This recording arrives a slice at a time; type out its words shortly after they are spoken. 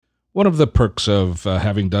One of the perks of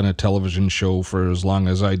having done a television show for as long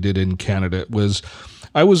as I did in Canada was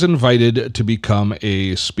I was invited to become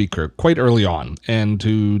a speaker quite early on and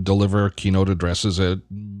to deliver keynote addresses at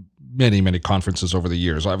many conferences over the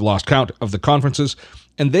years. I've lost count of the conferences,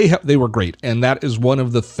 and they were great. And that is one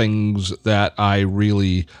of the things that I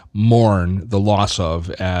really mourn the loss of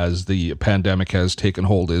as the pandemic has taken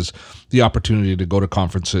hold, is the opportunity to go to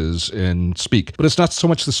conferences and speak. But it's not so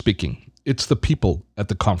much the speaking. It's the people at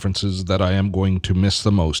the conferences that I am going to miss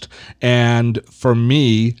the most. And for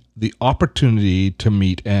me, the opportunity to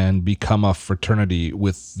meet and become a fraternity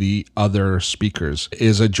with the other speakers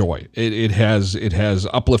is a joy. It has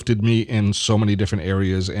uplifted me in so many different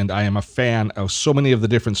areas, and I am a fan of so many of the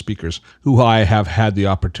different speakers who I have had the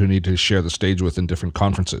opportunity to share the stage with in different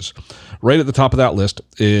conferences. Right at the top of that list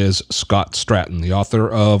is Scott Stratten, the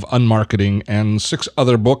author of Unmarketing and 6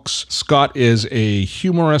 other books. Scott is a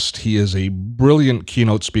humorist. He is a brilliant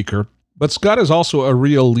keynote speaker. But Scott is also a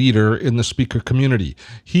real leader in the speaker community.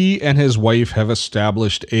 He and his wife have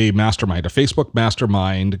established a mastermind, a Facebook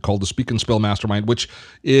mastermind called the Speak and Spill Mastermind, which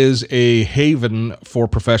is a haven for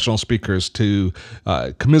professional speakers to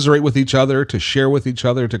commiserate with each other, to share with each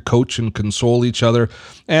other, to coach and console each other,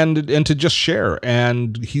 and to just share.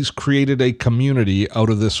 And he's created a community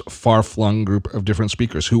out of this far-flung group of different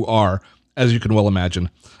speakers who are, as you can well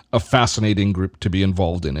imagine, a fascinating group to be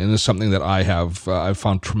involved in, and it's something that I've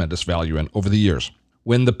found tremendous value in over the years.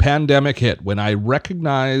 When the pandemic hit, when I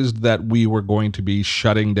recognized that we were going to be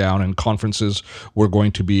shutting down and conferences were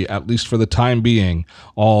going to be, at least for the time being,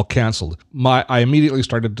 all canceled, I immediately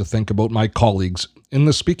started to think about my colleagues in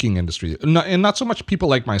the speaking industry, and not so much people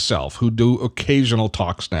like myself who do occasional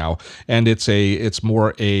talks now, and it's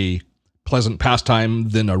more a pleasant pastime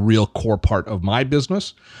than a real core part of my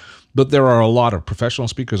business. But there are a lot of professional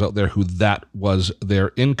speakers out there who that was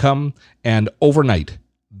their income, and overnight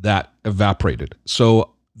that evaporated.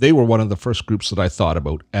 So they were one of the first groups that I thought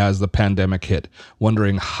about as the pandemic hit,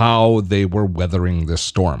 wondering how they were weathering this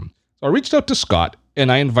storm. So I reached out to Scott and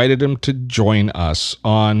I invited him to join us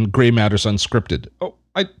on Gray Matters Unscripted. Oh,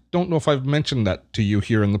 I don't know if I've mentioned that to you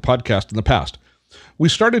here in the podcast in the past. We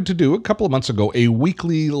started to do, a couple of months ago, a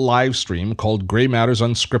weekly live stream called Gray Matters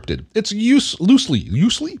Unscripted. It's loosely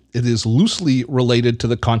related to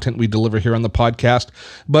the content we deliver here on the podcast,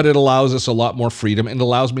 but it allows us a lot more freedom and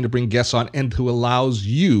allows me to bring guests on and to allows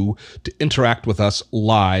you to interact with us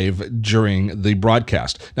live during the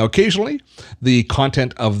broadcast. Now, occasionally, the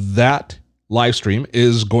content of that live stream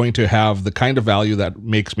is going to have the kind of value that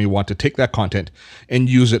makes me want to take that content and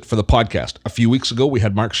use it for the podcast. A few weeks ago, we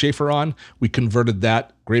had Mark Schaefer on. We converted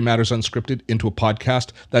that Gray Matters Unscripted into a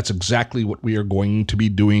podcast. That's exactly what we are going to be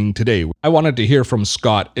doing today. I wanted to hear from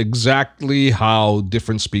Scott exactly how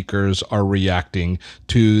different speakers are reacting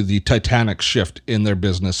to the titanic shift in their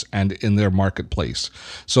business and in their marketplace.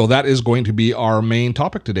 So that is going to be our main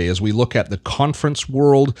topic today as we look at the conference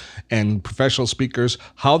world and professional speakers,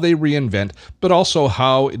 how they reinvent, but also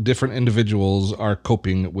how different individuals are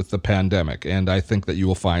coping with the pandemic. And I think that you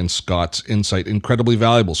will find Scott's insight incredibly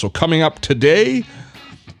valuable. So coming up today,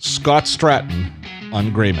 Scott Stratten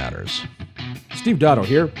on Gray Matters. Steve Dotto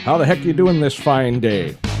here. How the heck are you doing this fine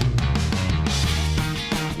day?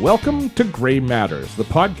 Welcome to Gray Matters, the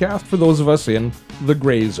podcast for those of us in the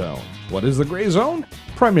gray zone. What is the gray zone?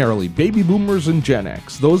 Primarily baby boomers and Gen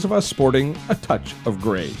X, those of us sporting a touch of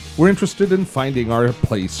gray. We're interested in finding our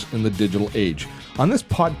place in the digital age. On this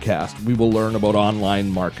podcast, we will learn about online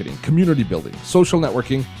marketing, community building, social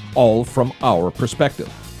networking, all from our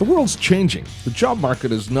perspective. The world's changing. The job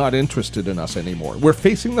market is not interested in us anymore. We're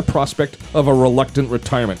facing the prospect of a reluctant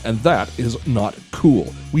retirement, and that is not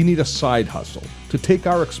cool. We need a side hustle to take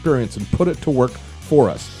our experience and put it to work for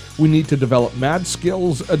us. We need to develop mad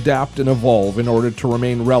skills, adapt, and evolve in order to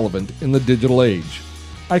remain relevant in the digital age.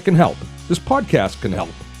 I can help. This podcast can help.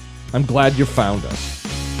 I'm glad you found us.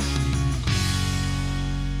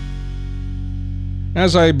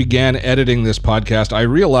 As I began editing this podcast, I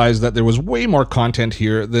realized that there was way more content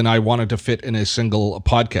here than I wanted to fit in a single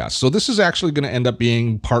podcast. So this is actually going to end up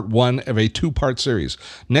being part 1 of a 2-part series.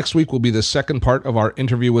 Next week will be the second part of our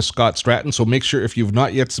interview with Scott Stratten. So make sure if you've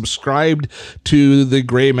not yet subscribed to the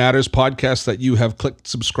Gray Matters podcast that you have clicked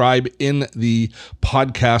subscribe in the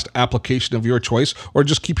podcast application of your choice, or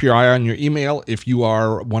just keep your eye on your email if you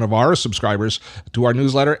are one of our subscribers to our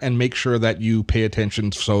newsletter, and make sure that you pay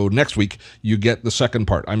attention so next week you get the second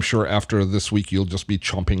part. I'm sure after this week you'll just be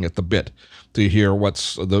chomping at the bit to hear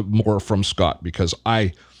what's the more from Scott, because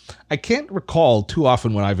I I can't recall too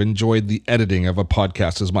often when I've enjoyed the editing of a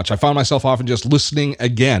podcast as much. I found myself often just listening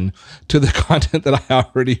again to the content that I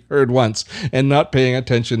already heard once and not paying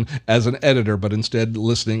attention as an editor, but instead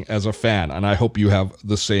listening as a fan. And I hope you have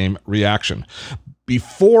the same reaction.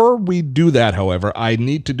 Before we do that, however, I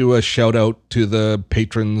need to do a shout out to the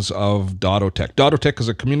patrons of Dottotech. Dottotech is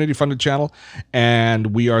a community funded channel,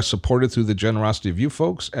 and we are supported through the generosity of you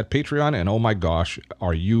folks at Patreon. And oh my gosh,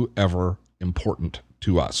 are you ever important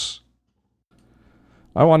to us?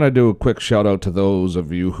 I want to do a quick shout out to those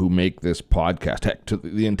of you who make this podcast, heck, to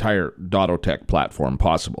the entire Dottotech platform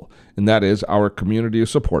possible, and that is our community of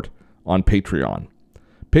support on Patreon.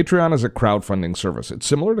 Patreon is a crowdfunding service. It's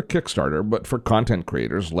similar to Kickstarter, but for content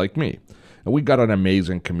creators like me. And we got an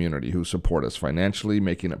amazing community who support us financially,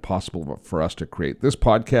 making it possible for us to create this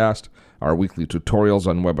podcast, our weekly tutorials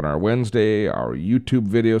on Webinar Wednesday, our YouTube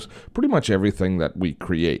videos, pretty much everything that we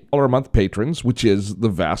create. All our month patrons, which is the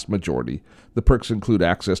vast majority. The perks include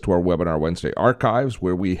access to our Webinar Wednesday archives,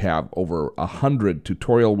 where we have over 100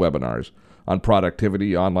 tutorial webinars on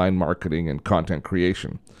productivity, online marketing, and content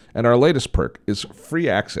creation. And our latest perk is free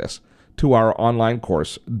access to our online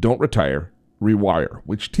course, Don't Retire, Rewire,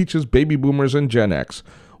 which teaches baby boomers and Gen X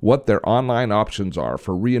what their online options are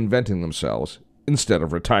for reinventing themselves instead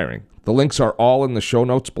of retiring. The links are all in the show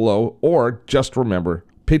notes below, or just remember,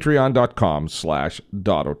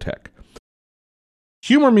 patreon.com/Dottotech.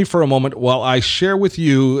 Humor me for a moment while I share with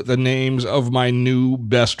you the names of my new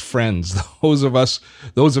best friends, those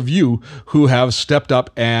of you who have stepped up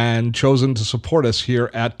and chosen to support us here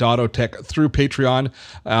at Dottotech through Patreon.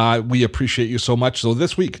 We appreciate you so much. So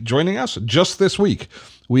this week, joining us, just this week,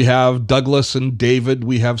 we have Douglas and David,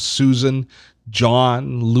 we have Susan,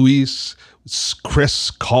 John, Luis, Chris,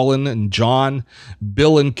 Colin, and John,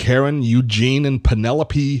 Bill and Karen, Eugene and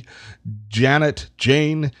Penelope, Janet,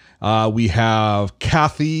 Jane. We have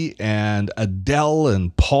Kathy and Adele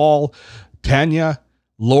and Paul, Tanya,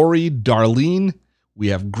 Lori, Darlene. We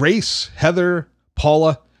have Grace, Heather,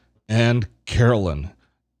 Paula, and Carolyn.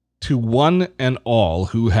 To one and all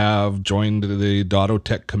who have joined the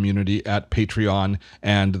Dottotech community at Patreon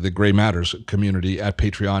and the Gray Matters community at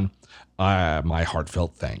Patreon, my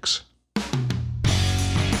heartfelt thanks.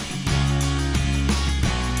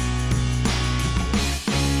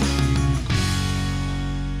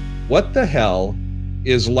 What the hell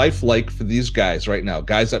is life like for these guys right now?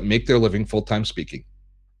 Guys that make their living full-time speaking.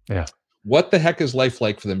 Yeah. What the heck is life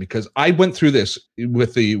like for them? Because I went through this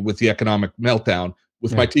with the economic meltdown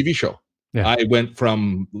with my TV show. Yeah. I went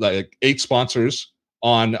from like 8 sponsors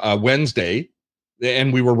on a Wednesday,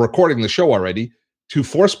 and we were recording the show already, to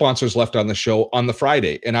 4 sponsors left on the show on the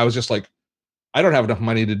Friday. And I was just like, I don't have enough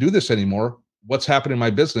money to do this anymore. What's happened in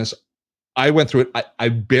my business? I went through it. I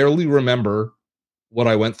barely remember what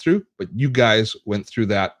I went through, but you guys went through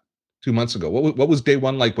that 2 months ago. What was day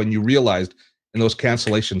one like when you realized and those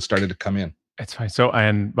cancellations started to come in? It's fine. So,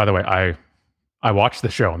 and by the way, I watched the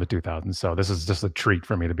show in the 2000s, so this is just a treat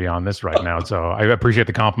for me to be on this right now. So I appreciate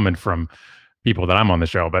the compliment from people that I'm on the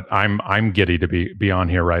show, but I'm giddy to be on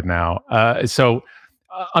here right now. So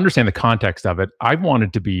understand the context of it. I've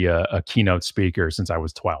wanted to be a keynote speaker since I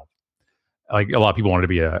was 12. Like a lot of people wanted to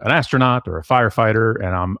be an astronaut or a firefighter,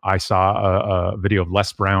 and I saw a video of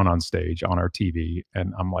Les Brown on stage on our TV,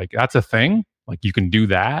 and I'm like, that's a thing? Like, you can do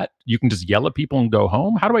that? You can just yell at people and go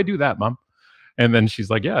home? How do I do that, Mom? And then she's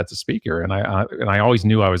like, yeah, it's a speaker. And I always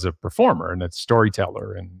knew I was a performer and a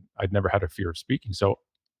storyteller, and I'd never had a fear of speaking. So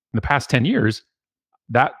in the past 10 years,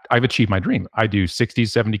 that I've achieved my dream. I do 60,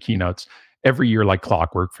 70 keynotes every year like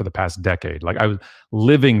clockwork for the past decade. Like, I was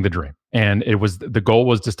living the dream. And the goal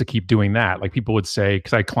was just to keep doing that. Like, people would say,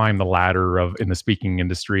 because I climbed the ladder in the speaking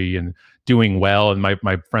industry and doing well. And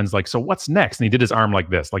my friend's like, so what's next? And he did his arm like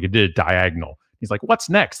this, like he did it diagonal. He's like, what's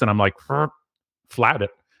next? And I'm like, flat it.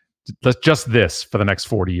 Let's just this for the next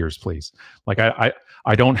 40 years, please. Like, I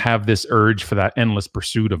don't have this urge for that endless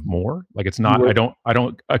pursuit of more. Like, it's not, I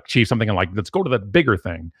don't achieve something and like, let's go to the bigger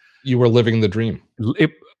thing. You were living the dream.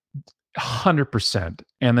 100%.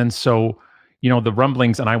 And then so, the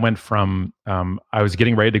rumblings, and I went from, I was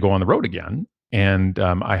getting ready to go on the road again. And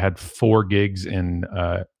I had 4 gigs in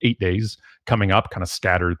 8 days coming up, kind of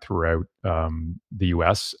scattered throughout the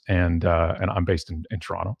US. And I'm based in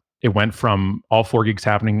Toronto. It went from all 4 gigs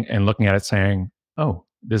happening and looking at it saying, oh,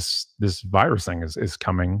 this virus thing is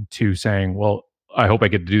coming, to saying, well, I hope I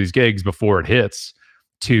get to do these gigs before it hits,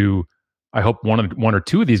 to I hope one or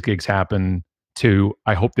two of these gigs happen, to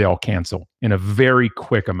I hope they all cancel in a very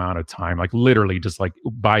quick amount of time. Like, literally just like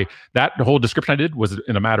by that whole description I did was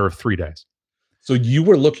in a matter of 3 days. So you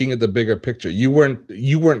were looking at the bigger picture. You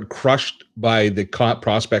weren't crushed by the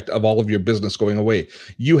prospect of all of your business going away.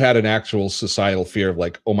 You had an actual societal fear of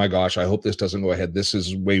like, oh my gosh, I hope this doesn't go ahead. This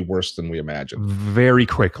is way worse than we imagined. Very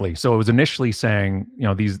quickly. So it was initially saying,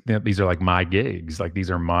 these are like my gigs, like these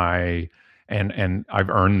are my, and I've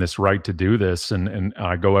earned this right to do this, and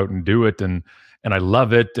I go out and do it, and I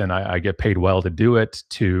love it, and I get paid well to do it.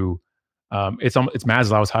 It's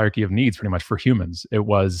Maslow's hierarchy of needs, pretty much, for humans. It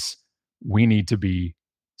was, we need to be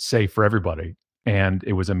safe for everybody, and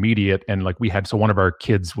it was immediate. And like, so one of our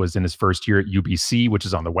kids was in his first year at UBC, which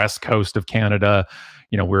is on the west coast of Canada.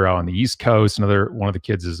 We're on the east coast. Another one of the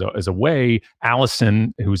kids is away.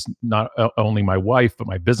 Allison, who's not only my wife but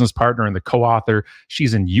my business partner and the co-author,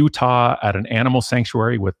 she's in Utah at an animal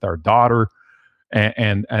sanctuary with our daughter,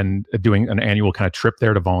 and doing an annual kind of trip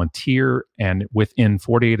there to volunteer. And within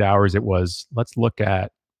 48 hours, it was, let's look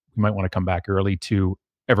at, we might want to come back early, to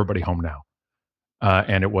everybody home now.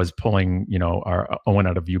 And it was pulling, our Owen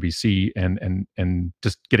out of UBC, and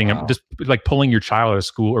just getting him, just like pulling your child out of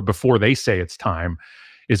school or before they say it's time,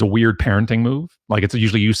 is a weird parenting move. Like, it's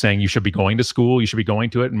usually you saying you should be going to school, you should be going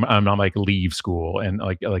to it, and I'm not like, leave school and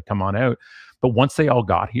like come on out. But once they all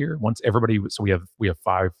got here, once everybody, so we have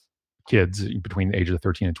 5 kids between the ages of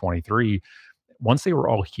 13 and 23. Once they were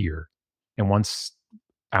all here, and once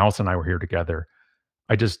Alice and I were here together,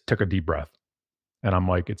 I just took a deep breath, and I'm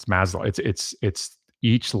like, it's Maslow. It's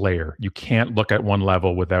each layer. You can't look at one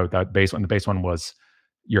level without that base one. The base one was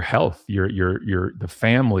your health, your the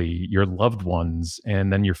family, your loved ones,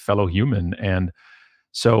 and then your fellow human. And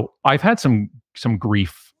so I've had some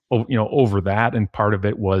grief, over that, and part of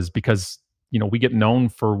it was because we get known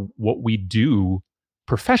for what we do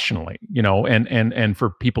professionally, and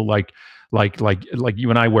for people like you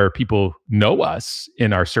and I, where people know us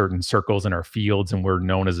in our certain circles in our fields, and we're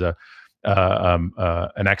known as an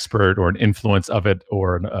expert or an influence of it,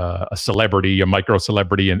 or a celebrity, a micro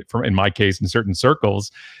celebrity, and in my case, in certain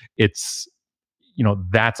circles, it's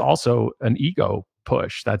that's also an ego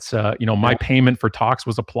push. That's my payment for talks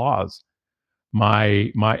was applause,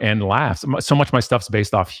 my and laughs. So much of my stuff's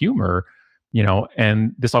based off humor,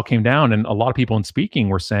 and this all came down, and a lot of people in speaking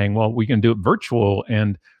were saying, well, we can do it virtual,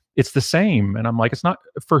 and it's the same. And I'm like, it's not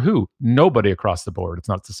for who? Nobody across the board. It's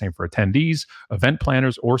not the same for attendees, event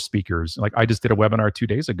planners, or speakers. Like, I just did a webinar 2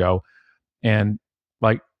 days ago, and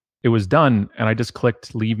like, it was done, and I just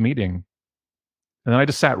clicked leave meeting. And then I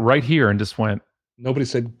just sat right here and just went. Nobody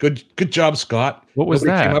said, good job, Scott. What was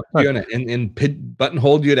Nobody that? Came up to you and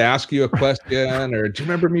buttonholed you to ask you a question, or do you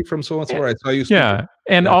remember me from so and so? I saw you. Yeah,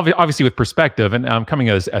 and obviously with perspective, and I'm coming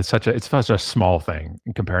as such a small thing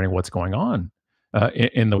in comparing what's going on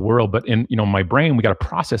in the world, but in my brain, we got to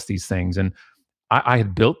process these things. And I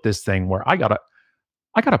had built this thing where I got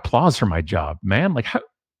applause for my job, man. Like,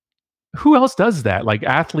 who else does that? Like,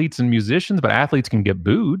 athletes and musicians, but athletes can get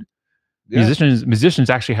booed. Yeah. Musicians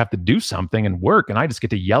actually have to do something and work, and I just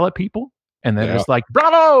get to yell at people, and then it's like,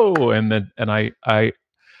 bravo, but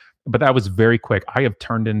that was very quick. I have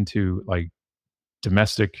turned into like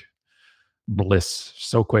domestic bliss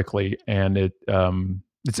so quickly, and it's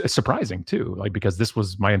surprising too, like, because this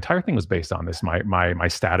was, my entire thing was based on this, my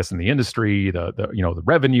status in the industry, the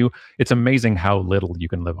revenue. It's amazing how little you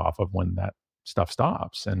can live off of when that stuff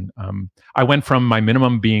stops. And I went from my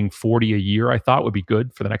minimum being 40 a year, I thought would be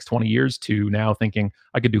good for the next 20 years, to now thinking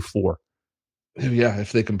I could do 4. Yeah,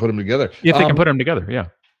 if they can put them together. If they can put them together, yeah.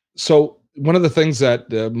 So one of the things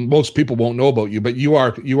that most people won't know about you, but you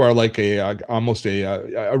are like almost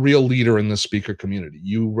a real leader in the speaker community.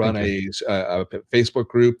 You run a Facebook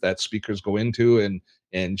group that speakers go into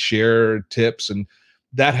and share tips, and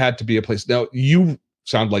that had to be a place. Now, you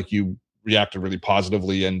sound like you reacted really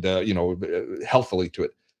positively and healthily to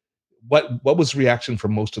it. What was the reaction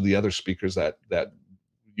from most of the other speakers that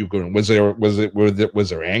you go in? Was there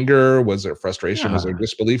anger? Was there frustration? Yeah. Was there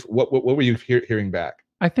disbelief? What were you hearing back?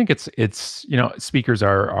 I think it's speakers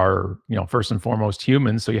are first and foremost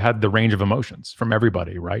humans, so you had the range of emotions from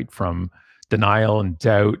everybody, right? From denial and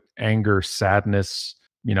doubt, anger, sadness,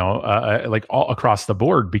 like all across the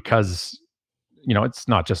board, because it's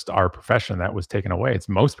not just our profession that was taken away. It's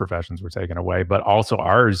most professions were taken away, but also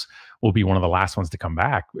ours will be one of the last ones to come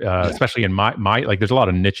back. Especially in my like, there's a lot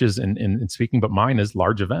of niches in speaking, but mine is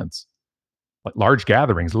large events, like large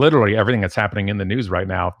gatherings. Literally everything that's happening in the news right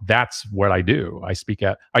now, that's what I do.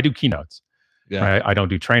 I do keynotes. Yeah. Right? I don't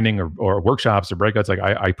do training or workshops or breakouts. Like,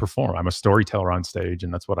 I perform. I'm a storyteller on stage,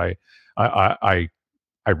 and that's what I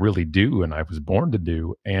really do, and I was born to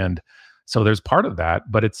do. And so there's part of that,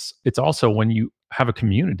 but it's also when you have a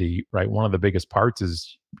community, right? One of the biggest parts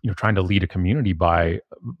is trying to lead a community I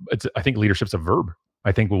think leadership's a verb.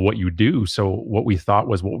 I think what you do. So what we thought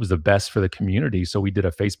was what was the best for the community. So we did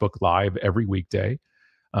a Facebook Live every weekday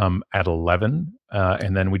at 11,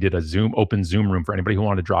 and then we did a open Zoom room for anybody who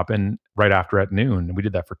wanted to drop in right after at noon. And we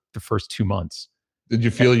did that for the first 2 months. Did you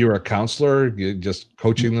feel you were a counselor, you just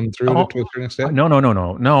coaching them through Oh, it to a certain extent?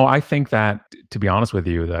 no. I think that, to be honest with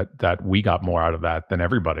you, that we got more out of that than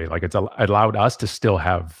everybody. Like it allowed us to still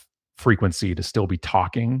have frequency, to still be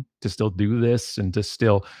talking, to still do this, and to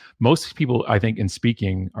still. Most people, I think, in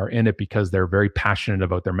speaking, are in it because they're very passionate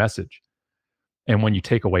about their message. And when you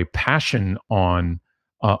take away passion on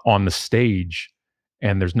the stage,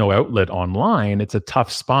 and there's no outlet online, it's a tough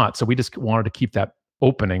spot. So we just wanted to keep that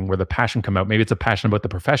opening where the passion come out. Maybe it's a passion about the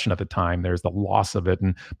profession at the time. There's the loss of it,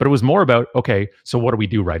 but it was more about, okay, so what do we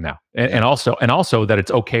do right now? And also that it's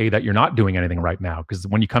okay that you're not doing anything right now. Because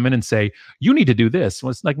when you come in and say you need to do this, well,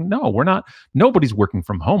 it's like, no, we're not. Nobody's working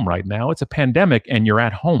from home right now. It's a pandemic, and you're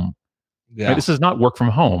at home. Yeah. Right? This is not work from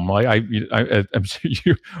home. I'm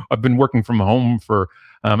sure I've been working from home for.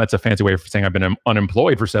 That's a fancy way of saying I've been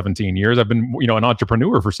unemployed for 17 years. I've been, an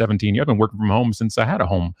entrepreneur for 17 years. I've been working from home since I had a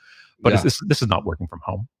home. But this is not working from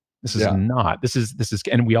home. This is not. This is,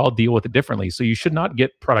 and we all deal with it differently. So you should not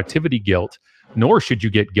get productivity guilt, nor should you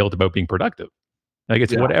get guilt about being productive. Like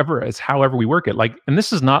it's whatever, it's however we work it. Like, and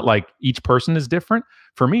this is not like each person is different.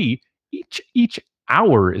 For me, each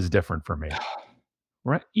hour is different for me.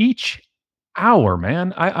 Right? Each hour,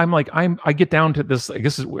 man. I get down to this. Like,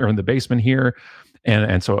 we're in the basement here,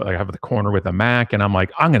 and so I have the corner with a Mac, and I'm like,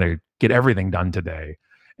 I'm gonna get everything done today.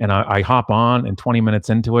 And I hop on, and 20 minutes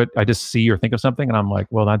into it, I just see or think of something, and I'm like,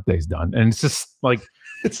 well, that day's done. And it's just like,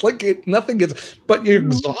 it's like nothing gets, but you're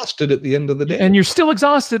exhausted at the end of the day. And you're still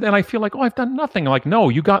exhausted. And I feel like, oh, I've done nothing. Like, no,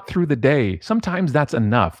 you got through the day. Sometimes that's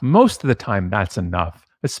enough. Most of the time, that's enough,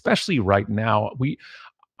 especially right now.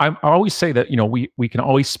 I always say that, we can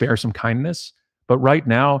always spare some kindness, but right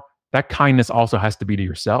now, that kindness also has to be to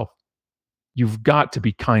yourself. You've got to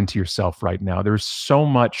be kind to yourself right now. There's so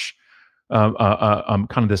much kind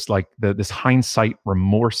of this like this hindsight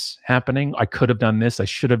remorse happening. I could have done this. I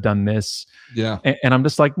should have done this. Yeah. And I'm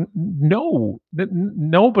just like, no,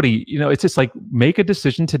 nobody, it's just like, make a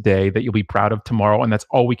decision today that you'll be proud of tomorrow. And that's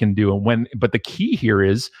all we can do. But the key here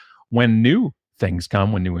is when new things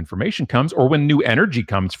come, when new information comes, or when new energy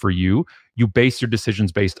comes for you, you base your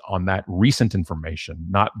decisions based on that recent information,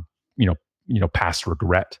 not, past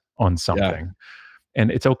regret on something. Yeah.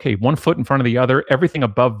 And it's okay. One foot in front of the other. Everything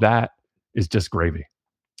above that is just gravy.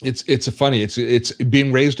 It's funny. It's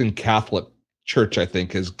being raised in Catholic church, I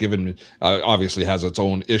think, has given obviously has its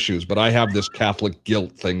own issues, but I have this Catholic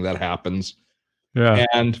guilt thing that happens. Yeah.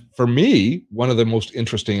 And for me, one of the most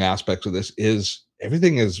interesting aspects of this is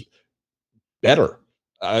everything is better.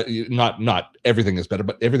 Not everything is better,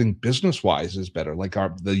 but everything business wise is better. Like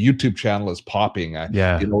the YouTube channel is popping.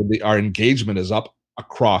 Our engagement is up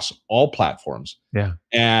across all platforms. Yeah.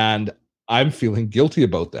 And I'm feeling guilty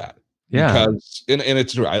about that. Yeah. Because, and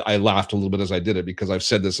it's true, I laughed a little bit as I did it because I've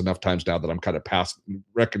said this enough times now that I'm kind of past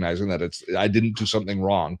recognizing that I didn't do something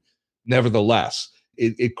wrong. Nevertheless,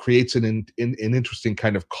 it creates an interesting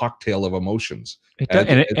kind of cocktail of emotions. It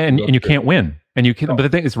does, and you can't win. And you can, but the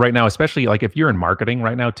thing is right now, especially like if you're in marketing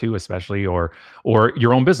right now too, especially, or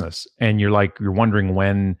your own business, and you're wondering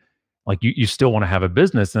when, like you still want to have a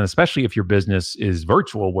business, and especially if your business is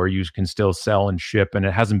virtual where you can still sell and ship, and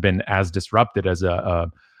it hasn't been as disrupted as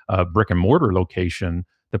a brick and mortar location.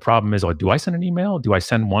 The problem is, do I send an email? Do I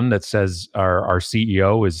send one that says our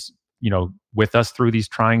CEO is, with us through these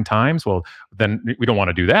trying times? Well, then we don't want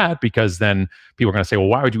to do that, because then people are going to say, well,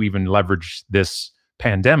 why would you even leverage this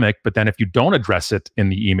pandemic? But then if you don't address it in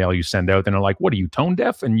the email you send out, then they're like, what are you, tone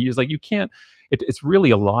deaf? And you can't, it's really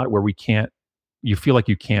a lot where you feel like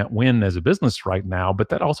you can't win as a business right now. But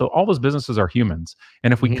that also, all those businesses are humans.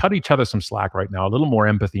 And if we cut each other some slack right now, a little more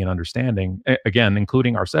empathy and understanding, again,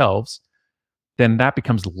 including ourselves, then that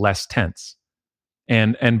becomes less tense.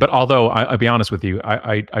 But although I'll be honest with you,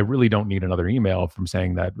 I really don't need another email from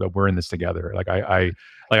saying that we're in this together. Like I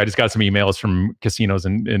just got some emails from casinos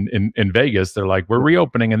in Vegas. They're like, we're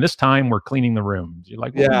reopening, and this time we're cleaning the rooms. You're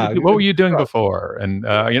like, what were you doing before? And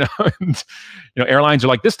airlines are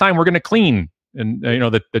like, this time we're going to clean. And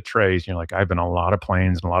the trays. You're like, I've been on a lot of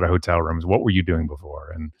planes and a lot of hotel rooms. What were you doing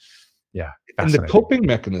before? And yeah, and the coping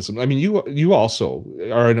mechanism. I mean, you also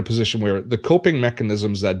are in a position where the coping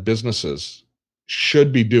mechanisms that businesses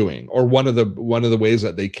should be doing, or one of the ways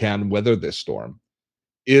that they can weather this storm,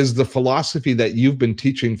 is the philosophy that you've been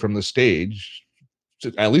teaching from the stage,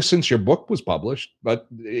 at least since your book was published. But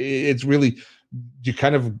it's really, you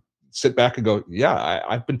kind of sit back and go,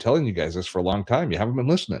 I've been telling you guys this for a long time. You haven't been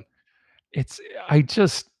listening.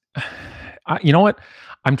 You know what?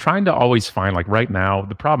 I'm trying to always find, like, right now.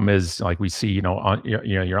 The problem is, like, we see, on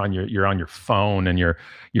you're on your phone, and you're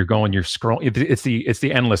scrolling. It's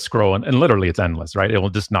the endless scroll, and literally it's endless, right? It will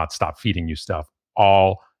just not stop feeding you stuff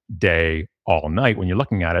all day, all night when you're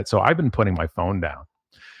looking at it. So I've been putting my phone down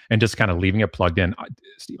and just kind of leaving it plugged in.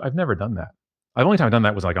 Steve, I've never done that. The only time I've done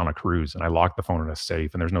that was like on a cruise, and I locked the phone in a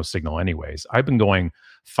safe, and there's no signal anyways. I've been going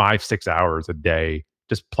 5-6 hours a day,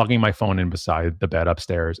 just plugging my phone in beside the bed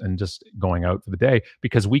upstairs and just going out for the day,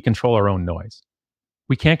 because we control our own noise.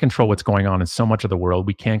 We can't control what's going on in so much of the world.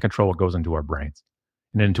 We can't control what goes into our brains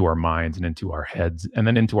and into our minds and into our heads and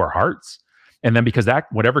then into our hearts. And then because that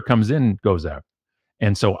whatever comes in goes out.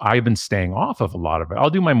 And so I've been staying off of a lot of it. I'll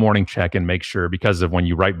do my morning check and make sure, because of when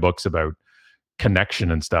you write books about connection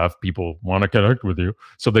and stuff, people want to connect with you.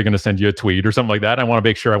 So they're going to send you a tweet or something like that. I want to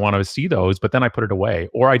make sure I want to see those, but then I put it away.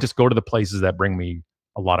 Or I just go to the places that bring me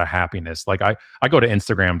a lot of happiness. Like I go to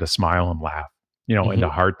Instagram to smile and laugh, and to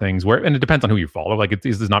heart things and it depends on who you follow. Like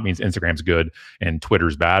this does not mean Instagram's good and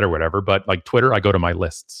Twitter's bad or whatever, but like Twitter, I go to my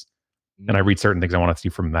lists and I read certain things I want to see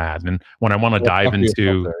from that. And when I want to dive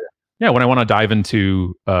into, when I want to dive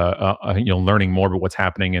into, learning more about what's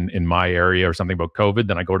happening in my area or something about COVID,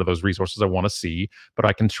 then I go to those resources I want to see, but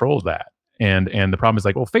I control that. And the problem is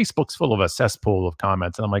like, well, Facebook's full of a cesspool of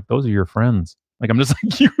comments. And I'm like, those are your friends. Like, I'm just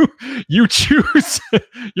like, you choose,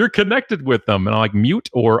 you're connected with them. And I'm like, mute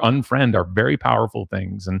or unfriend are very powerful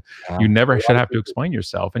things. And you never should have to explain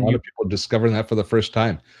yourself. And people discovering that for the first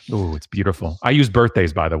time. Oh, it's beautiful. I use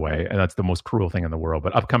birthdays, by the way, and that's the most cruel thing in the world.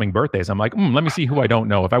 But upcoming birthdays, I'm like, let me see who I don't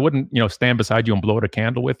know. If I wouldn't, stand beside you and blow out a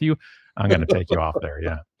candle with you, I'm going to take you off there.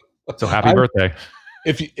 Yeah. So happy birthday.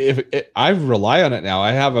 If I rely on it now,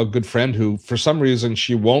 I have a good friend who, for some reason,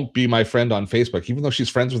 she won't be my friend on Facebook, even though she's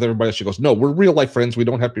friends with everybody. She goes, "No, we're real life friends. We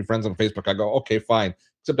don't have to be friends on Facebook." I go, "Okay, fine."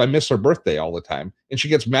 Except I miss her birthday all the time, and she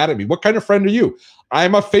gets mad at me. "What kind of friend are you?"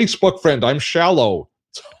 "I'm a Facebook friend. I'm shallow."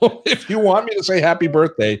 So if you want me to say happy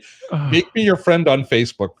birthday, make me your friend on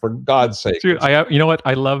Facebook, for God's sake. Dude, you know what?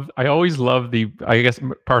 I always love I guess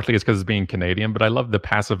partly it's because it's being Canadian, but I love the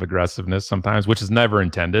passive aggressiveness sometimes, which is never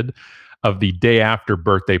intended, of the day after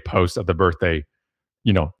birthday post of the birthday,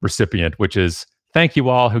 recipient, which is, "Thank you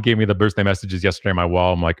all who gave me the birthday messages yesterday on my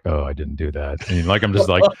wall." I'm like, oh, I didn't do that. And I'm just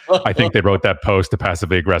like, I think they wrote that post to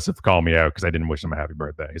passively aggressive call me out because I didn't wish them a happy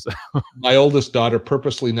birthday. So. My oldest daughter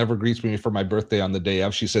purposely never greets me for my birthday on the day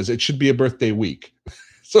of. She says it should be a birthday week.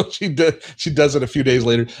 So she does it a few days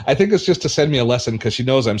later. I think it's just to send me a lesson, because she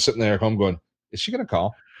knows I'm sitting there at home going, is she going to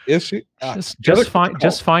call? Is she?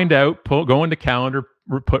 Just find out, go into calendar,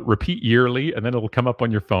 put repeat yearly, and then it'll come up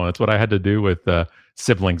on your phone. That's what I had to do with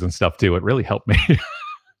siblings and stuff too. It really helped me.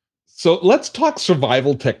 So let's talk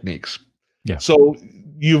survival techniques. Yeah. So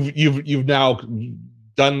you've now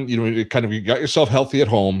done, you got yourself healthy at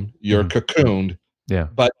home. You're cocooned. Yeah.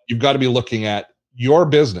 But you've got to be looking at your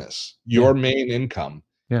business. Your main income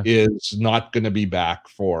is not going to be back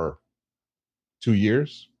for 2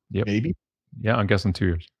 years, maybe. Yeah, I'm guessing 2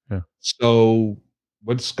 years. Yeah. So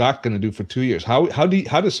what's Scott going to do for 2 years? How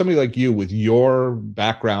does somebody like you, with your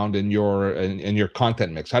background and your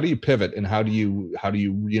content mix, how do you pivot, and how do you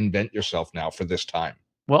reinvent yourself now for this time?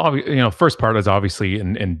 Well, first part is obviously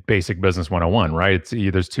in basic business 101, right?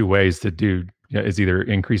 There's two ways to do, is either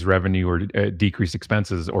increase revenue or decrease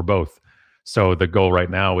expenses, or both. So the goal right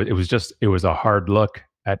now, it was a hard look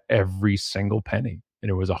at every single penny,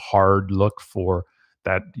 and it was a hard look for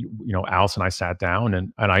that. Alice and I sat down,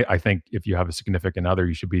 and I think if you have a significant other,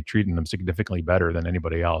 you should be treating them significantly better than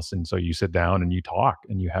anybody else. And so you sit down and you talk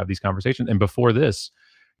and you have these conversations. And before this,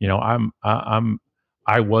 I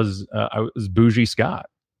was bougie Scott.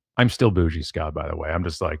 I'm still bougie Scott, by the way. I'm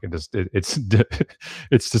just like, it's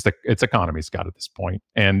economy Scott at this point.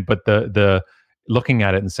 But the looking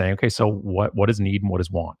at it and saying, okay, so what is need and what is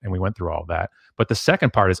want? And we went through all that. But the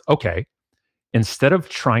second part is, okay, instead of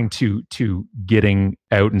trying to getting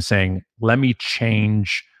out and saying, let me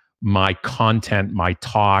change my content, my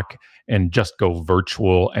talk, and just go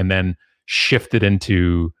virtual, and then shift it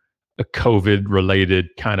into a COVID related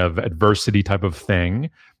kind of adversity type of thing,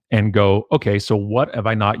 and go, okay, so what have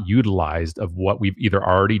I not utilized of what we've either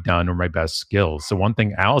already done or my best skills? So one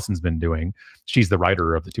thing Allison's been doing, she's the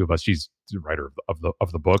writer of the two of us. She's the writer of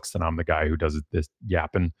the books, and I'm the guy who does this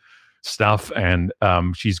yapping stuff. And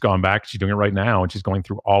she's gone back, she's doing it right now, and she's going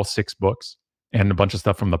through all 6 books and a bunch of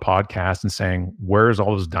stuff from the podcast and saying, where's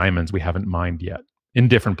all those diamonds we haven't mined yet in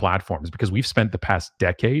different platforms? Because we've spent the past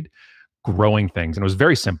decade growing things, and it was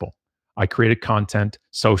very simple. I created content,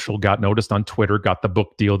 social, got noticed on Twitter, got the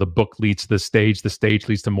book deal. The book leads to the stage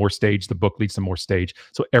leads to more stage, the book leads to more stage.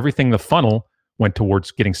 So everything, the funnel went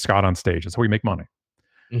towards getting Scott on stage. That's how we make money.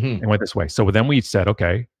 Mhm. and went this way. So then we said,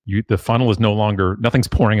 okay, the funnel is no longer, nothing's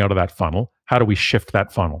pouring out of that funnel. How do we shift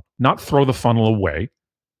that funnel? Not throw the funnel away,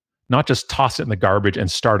 not just toss it in the garbage and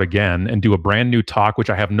start again and do a brand new talk, which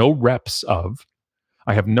I have no reps of,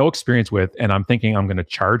 I have no experience with, and I'm thinking I'm going to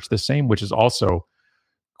charge the same, which is also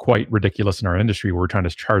quite ridiculous in our industry where we're trying to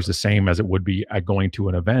charge the same as it would be at going to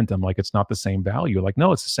an event. I'm like, it's not the same value. Like,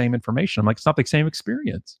 no, it's the same information. I'm like, it's not the same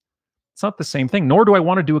experience. It's not the same thing. Nor do I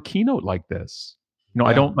want to do a keynote like this. I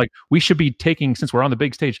Yeah. don't like, we should be taking, since we're on the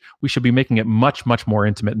big stage, we should be making it much, much more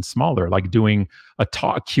intimate and smaller, like doing a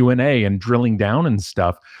talk Q&A and drilling down and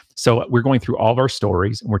stuff. So we're going through all of our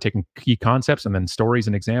stories and we're taking key concepts and then stories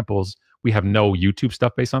and examples. We have no YouTube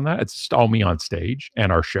stuff based on that. It's just all me on stage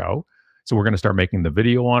and our show. So we're going to start making the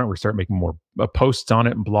video on it. We're start making more posts on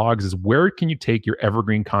it and blogs. Is where can you take your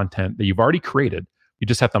evergreen content that you've already created? You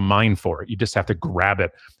just have to mine for it. You just have to grab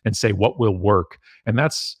it and say what will work. And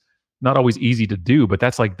that's not always easy to do, but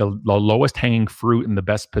that's like the lowest hanging fruit and the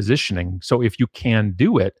best positioning. So if you can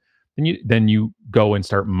do it, then you go and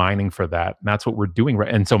start mining for that. And that's what we're doing.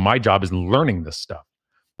 Right. And so my job is learning this stuff.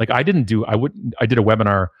 Like I did a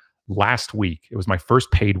webinar last week. It was my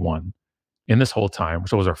first paid one in this whole time.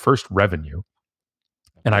 So it was our first revenue.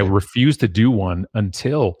 And I refused to do one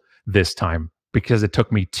until this time because it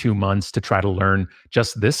took me 2 months to try to learn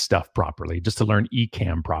just this stuff properly, just to learn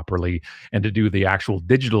Ecamm properly and to do the actual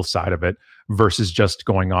digital side of it versus just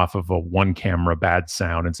going off of a one camera bad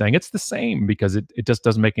sound and saying it's the same because it just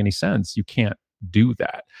doesn't make any sense. You can't do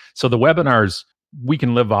that. So the webinars, we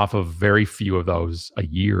can live off of very few of those a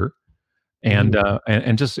year. And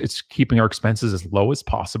just it's keeping our expenses as low as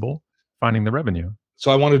possible, finding the revenue. So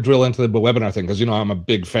I want to drill into the webinar thing because I'm a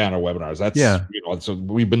big fan of webinars. That's so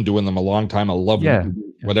we've been doing them a long time. I love them.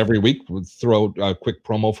 But every week we'll throw out a quick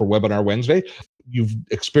promo for Webinar Wednesday. You've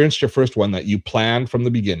experienced your first one that you planned from the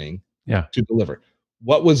beginning to deliver.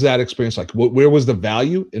 What was that experience like? Where was the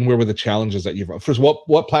value and where were the challenges that you've first?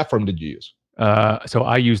 What platform did you use? So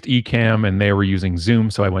I used Ecamm and they were using Zoom,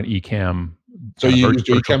 so I went Ecamm. So you used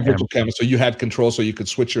Ecamm virtual camera, so you had control, so you could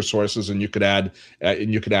switch your sources and you could add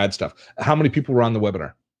stuff. How many people were on the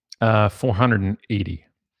webinar? 480.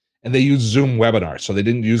 And they used Zoom webinar, so they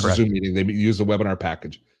didn't use the Zoom meeting; they used the webinar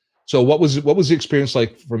package. So what was the experience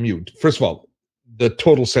like from you? First of all, the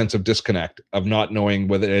total sense of disconnect of not knowing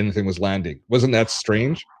whether anything was landing. Wasn't that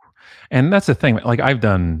strange? And that's the thing. Like I've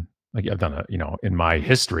done in my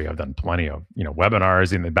history, I've done plenty of,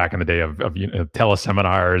 webinars back in the day of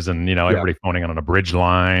teleseminars and, everybody phoning on a bridge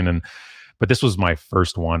line. But this was my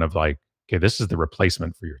first one of like, okay, this is the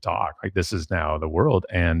replacement for your talk. Like this is now the world.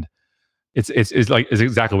 And it's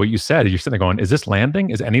exactly what you said. You're sitting there going, is this landing?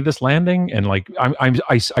 Is any of this landing? And like,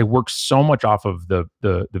 I work so much off of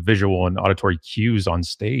the visual and auditory cues on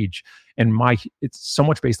stage and it's so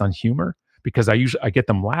much based on humor because I get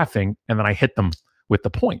them laughing and then I hit them with the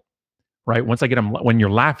point. Right. Once I get them, when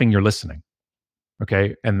you're laughing, you're listening.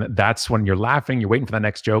 Okay. And that's when you're laughing, you're waiting for the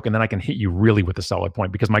next joke. And then I can hit you really with a solid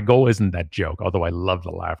point because my goal isn't that joke, although I love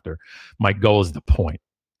the laughter. My goal is the point.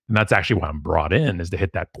 And that's actually why I'm brought in, is to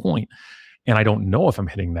hit that point. And I don't know if I'm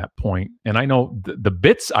hitting that point. And I know the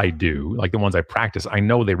bits I do, like the ones I practice, I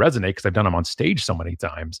know they resonate because I've done them on stage so many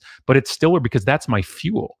times, but it's still because that's my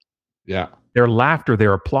fuel. Yeah. Their laughter,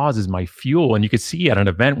 their applause is my fuel. And you could see at an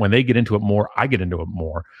event when they get into it more, I get into it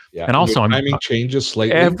more. Yeah. And also timing changes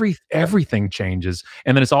slightly. Everything changes.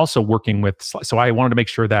 And then it's also working with, so I wanted to make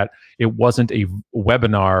sure that it wasn't a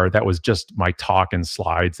webinar that was just my talk and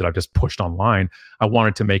slides that I've just pushed online. I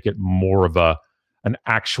wanted to make it more of an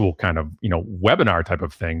actual kind of, webinar type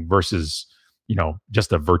of thing versus,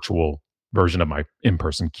 just a virtual version of my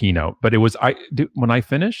in-person keynote. But it was, when I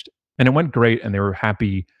finished and it went great and they were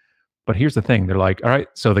happy. But here's the thing. They're like, all right.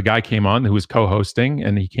 So the guy came on who was co-hosting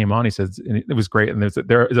and he came on, he says, and it was great. And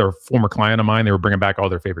they're a former client of mine. They were bringing back all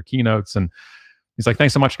their favorite keynotes. And he's like,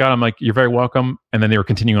 thanks so much, Scott. I'm like, you're very welcome. And then they were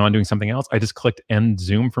continuing on doing something else. I just clicked end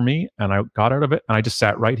Zoom for me and I got out of it. And I just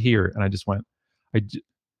sat right here and I just went, okay,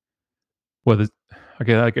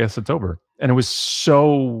 I guess it's over. And it was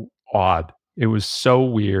so odd. It was so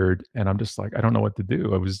weird. And I'm just like, I don't know what to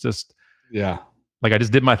do. It was just, like I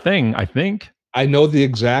just did my thing, I think. I know the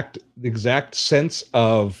exact sense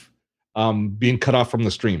of being cut off from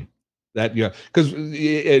the stream. That because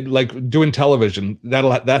like doing television,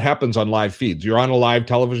 that happens on live feeds. You're on a live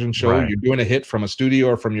television show, You're doing a hit from a studio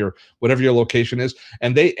or from your whatever your location is,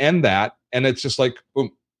 and they end that, and it's just like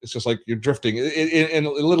boom. It's just like you're drifting, and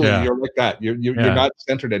literally you're like that. You're not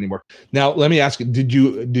centered anymore. Now, let me ask you: Did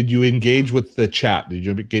you engage with the chat? Did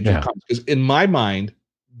you engage with comments? Because in my mind,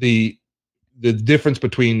 the difference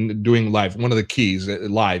between doing live, one of the keys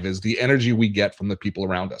live is the energy we get from the people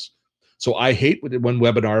around us. So I hate when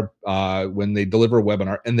when they deliver a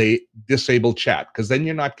webinar and they disable chat, because then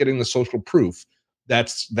you're not getting the social proof.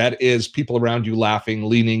 That is people around you laughing,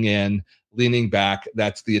 leaning in, leaning back.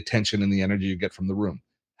 That's the attention and the energy you get from the room.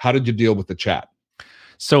 How did you deal with the chat?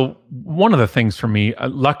 So one of the things for me,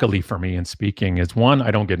 luckily for me in speaking, is one,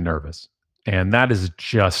 I don't get nervous, and that is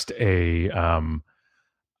just that's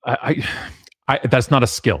not a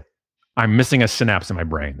skill. I'm missing a synapse in my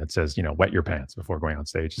brain that says, wet your pants before going on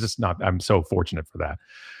stage. It's just not. I'm so fortunate for that.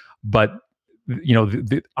 But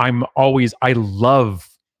I love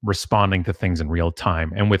responding to things in real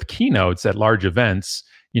time, and with keynotes at large events,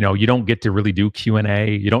 you don't get to really do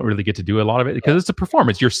Q&A. You don't really get to do a lot of it because it's a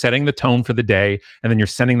performance. You're setting the tone for the day, and then you're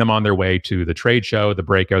sending them on their way to the trade show, the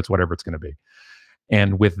breakouts, whatever it's going to be.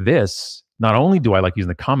 And with this, not only do I like using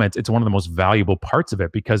the comments, it's one of the most valuable parts of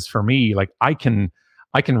it, because for me, like I can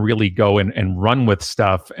really go and run with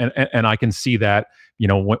stuff. And I can see that,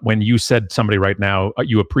 when you said somebody right now,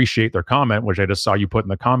 you appreciate their comment, which I just saw you put in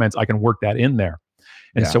the comments, I can work that in there.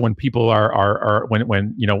 And so when people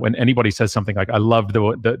when anybody says something like, I loved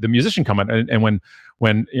the musician comment, and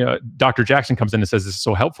when Dr. Jackson comes in and says this is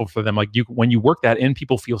so helpful for them, like when you work that in,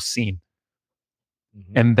 people feel seen.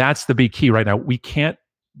 Mm-hmm. And that's the big key right now.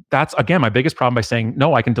 That's again my biggest problem by saying,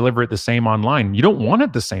 no, I can deliver it the same online. You don't want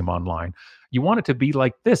it the same online. You want it to be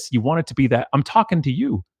like this. You want it to be that I'm talking to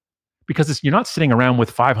you, because you're not sitting around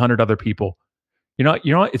with 500 other people.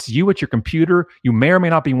 It's you at your computer. You may or may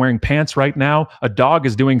not be wearing pants right now. A dog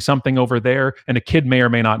is doing something over there, and a kid may or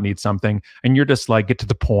may not need something. And you're just like, get to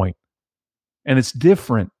the point. And it's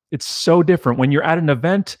different. It's so different. When you're at an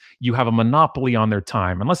event, you have a monopoly on their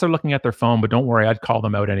time, unless they're looking at their phone, but don't worry, I'd call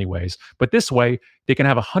them out anyways. But this way, they can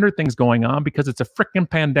have 100 things going on because it's a freaking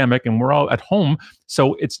pandemic and we're all at home.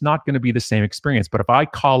 So it's not going to be the same experience. But if I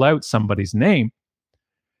call out somebody's name,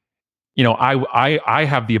 I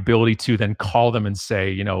have the ability to then call them and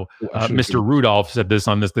say, Mr. Rudolph said this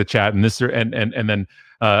on the chat, and this, and then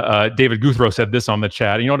David Guthro said this on the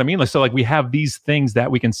chat. You know what I mean? Like, we have these things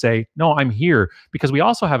that we can say, no, I'm here, because we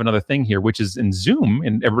also have another thing here, which is in Zoom,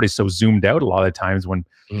 and everybody's so zoomed out a lot of times when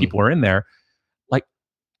people are in there. Like,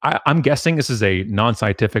 I'm guessing this is a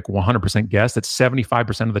non-scientific 100% guess that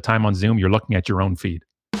 75% of the time on Zoom, you're looking at your own feed.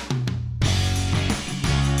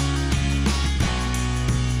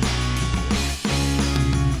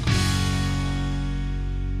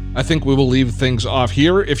 I think we will leave things off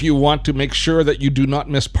here. If you want to make sure that you do not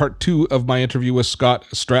miss part 2 of my interview with Scott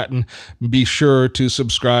Stratton, be sure to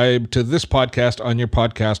subscribe to this podcast on your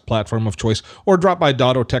podcast platform of choice, or drop by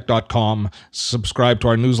dottotech.com, subscribe to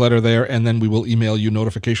our newsletter there, and then we will email you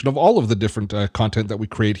notification of all of the different content that we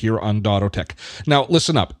create here on Dottotech. Now,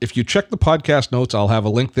 listen up. If you check the podcast notes, I'll have a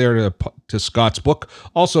link there to Scott's book,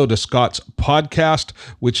 also to Scott's podcast,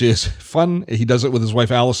 which is fun. He does it with his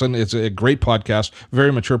wife, Allison. It's a great podcast,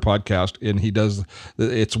 very mature podcast, and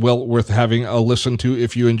it's well worth having a listen to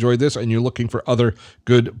if you enjoyed this and you're looking for other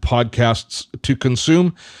good podcasts to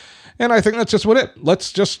consume. And I think that's just what it.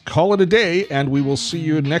 Let's just call it a day, and we will see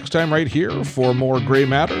you next time right here for more Gray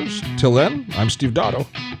Matters. Till then, I'm Steve Dotto.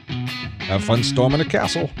 Have fun storming a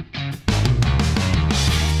castle.